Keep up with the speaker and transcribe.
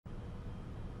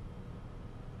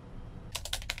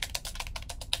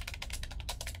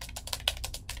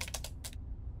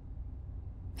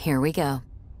Here we go.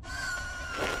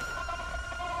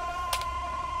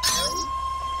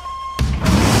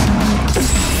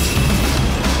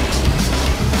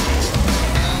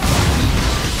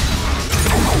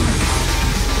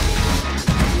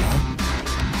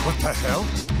 What the hell?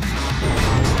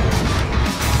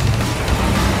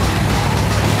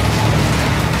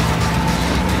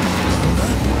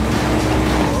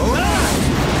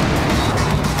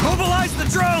 Mobilize the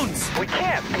drones! We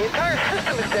can't. The entire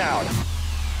system is down.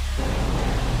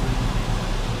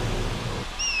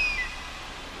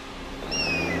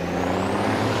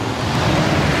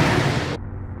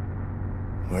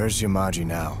 Where's Yamaji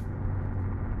now?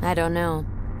 I don't know,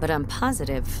 but I'm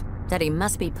positive that he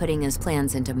must be putting his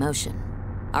plans into motion.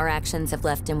 Our actions have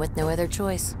left him with no other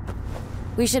choice.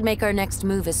 We should make our next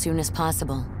move as soon as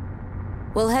possible.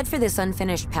 We'll head for this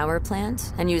unfinished power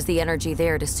plant and use the energy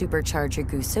there to supercharge your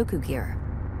Gusoku gear.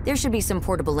 There should be some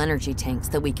portable energy tanks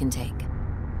that we can take.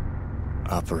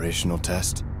 Operational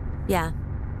test? Yeah,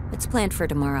 it's planned for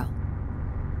tomorrow.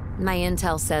 My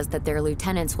intel says that their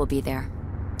lieutenants will be there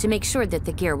to make sure that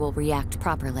the gear will react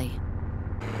properly.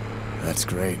 That's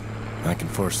great. I can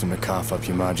force them to cough up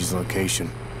Yamaji's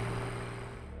location.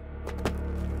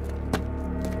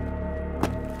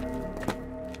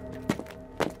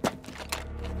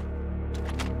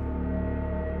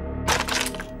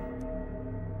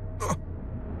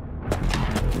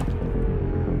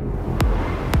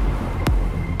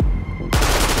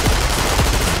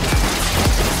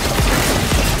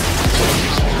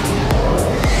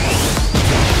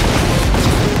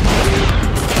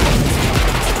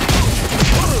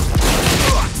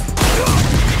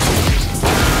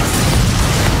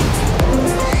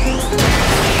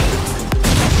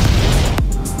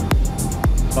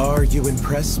 Are you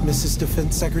impressed, Mrs.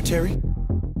 Defense Secretary?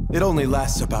 It only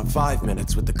lasts about 5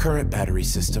 minutes with the current battery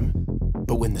system,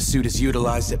 but when the suit is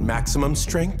utilized at maximum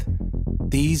strength,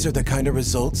 these are the kind of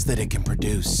results that it can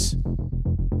produce.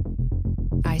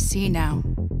 I see now.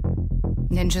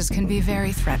 Ninjas can be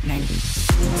very threatening.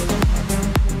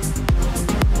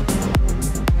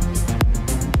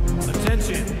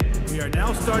 Attention! We are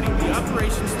now starting the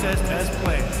operations test as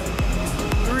planned.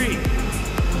 3,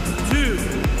 2,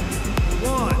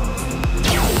 1.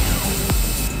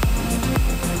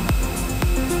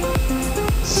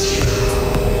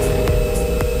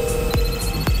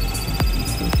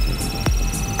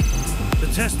 The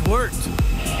test worked.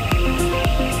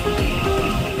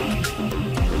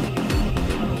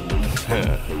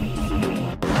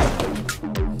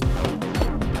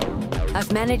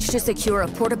 I've managed to secure a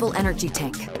portable energy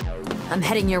tank. I'm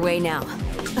heading your way now.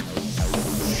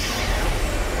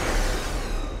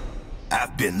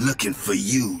 I've been looking for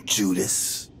you,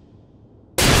 Judas.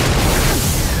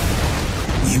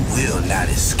 You will not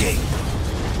escape.